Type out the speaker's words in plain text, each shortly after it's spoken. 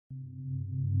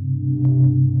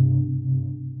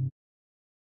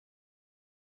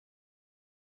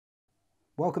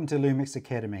Welcome to LUMIX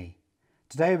Academy.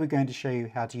 Today we're going to show you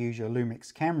how to use your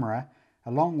LUMIX camera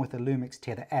along with the LUMIX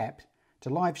Tether app to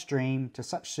live stream to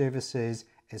such services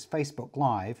as Facebook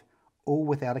Live, all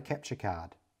without a capture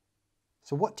card.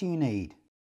 So what do you need?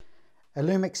 A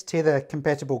LUMIX Tether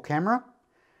compatible camera,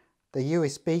 the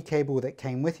USB cable that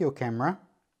came with your camera,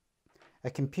 a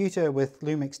computer with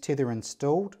LUMIX Tether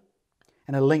installed,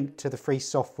 and a link to the free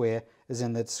software is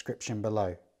in the description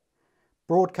below.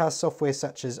 Broadcast software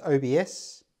such as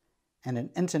OBS and an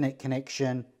internet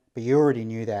connection, but you already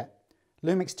knew that.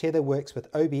 LUMIX Tether works with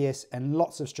OBS and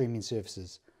lots of streaming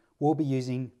services. We'll be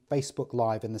using Facebook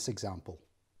Live in this example.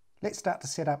 Let's start to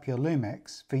set up your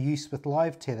LUMIX for use with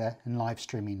live tether and live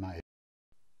streaming mode.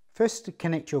 First,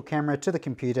 connect your camera to the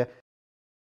computer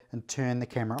and turn the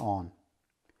camera on.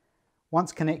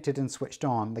 Once connected and switched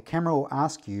on, the camera will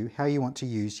ask you how you want to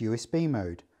use USB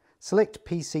mode. Select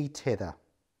PC Tether.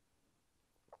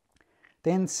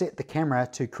 Then set the camera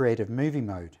to creative movie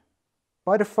mode.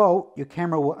 By default, your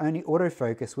camera will only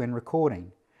autofocus when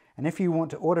recording, and if you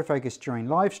want to autofocus during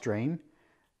live stream,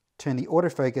 turn the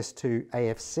autofocus to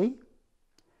AFC,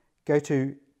 go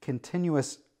to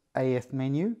continuous AF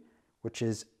menu, which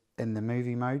is in the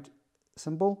movie mode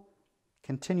symbol,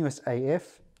 continuous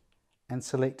AF, and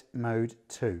select mode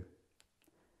 2.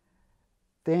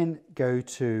 Then go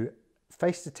to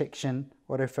face detection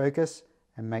autofocus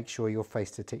and make sure your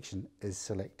face detection is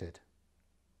selected.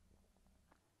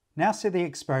 Now set the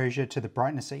exposure to the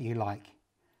brightness that you like.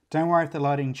 Don't worry if the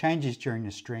lighting changes during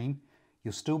the stream,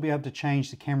 you'll still be able to change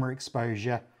the camera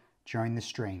exposure during the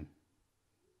stream.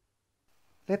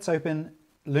 Let's open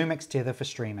LUMIX Tether for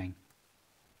streaming.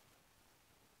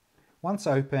 Once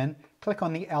open, click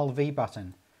on the LV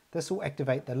button. This will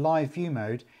activate the live view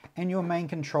mode and your main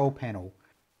control panel.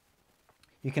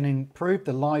 You can improve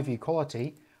the live view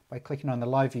quality by clicking on the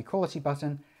live view quality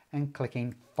button and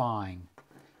clicking Fine.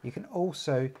 You can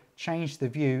also change the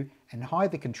view and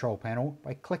hide the control panel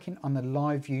by clicking on the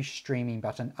live view streaming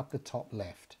button up the top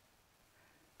left.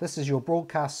 This is your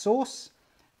broadcast source,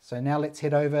 so now let's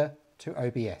head over to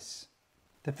OBS.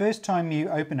 The first time you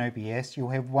open OBS, you'll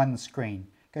have one screen.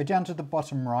 Go down to the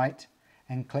bottom right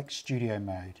and click Studio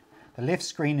Mode. The left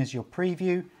screen is your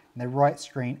preview and the right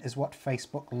screen is what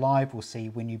Facebook Live will see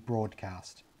when you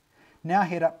broadcast. Now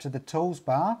head up to the Tools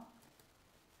bar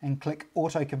and click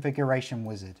Auto Configuration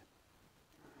Wizard.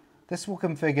 This will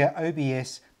configure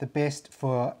OBS the best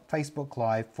for Facebook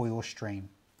Live for your stream.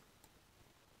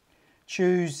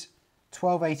 Choose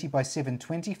 1280 by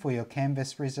 720 for your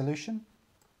canvas resolution.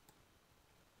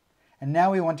 And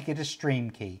now we want to get a stream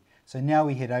key, so now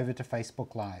we head over to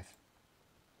Facebook Live.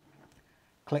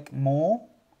 Click More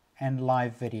and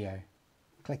Live Video.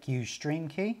 Click Use Stream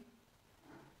Key.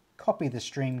 Copy the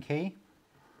stream key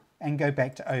and go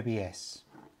back to OBS.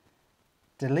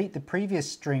 Delete the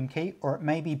previous stream key, or it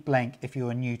may be blank if you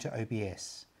are new to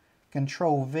OBS.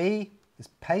 Control V is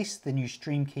paste the new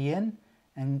stream key in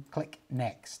and click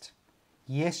Next.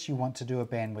 Yes, you want to do a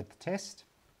bandwidth test.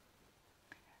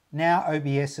 Now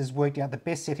OBS has worked out the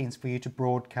best settings for you to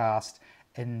broadcast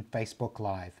in Facebook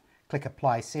Live. Click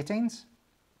Apply Settings.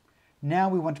 Now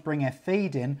we want to bring our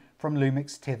feed in from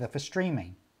LUMIX Tether for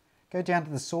streaming. Go down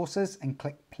to the sources and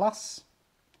click plus,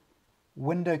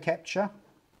 window capture,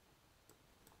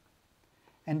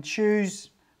 and choose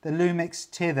the LUMIX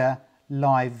Tether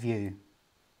live view.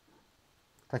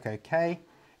 Click OK,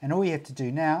 and all you have to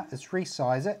do now is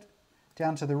resize it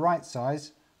down to the right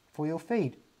size for your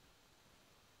feed.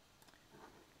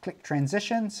 Click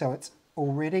transition so it's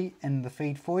already in the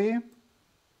feed for you.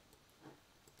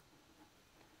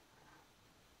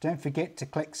 Don't forget to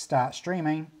click Start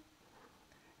Streaming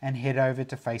and head over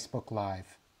to Facebook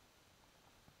Live.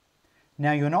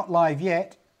 Now you're not live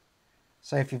yet,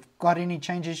 so if you've got any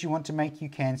changes you want to make, you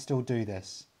can still do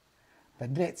this.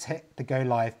 But let's hit the Go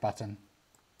Live button.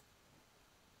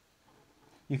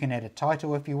 You can add a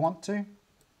title if you want to.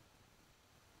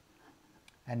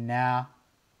 And now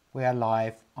we are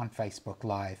live on Facebook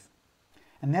Live.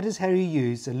 And that is how you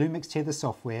use the LUMIX Tether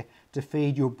software to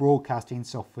feed your broadcasting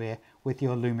software with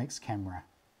your LUMIX camera.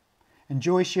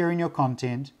 Enjoy sharing your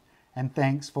content, and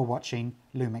thanks for watching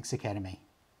LUMIX Academy.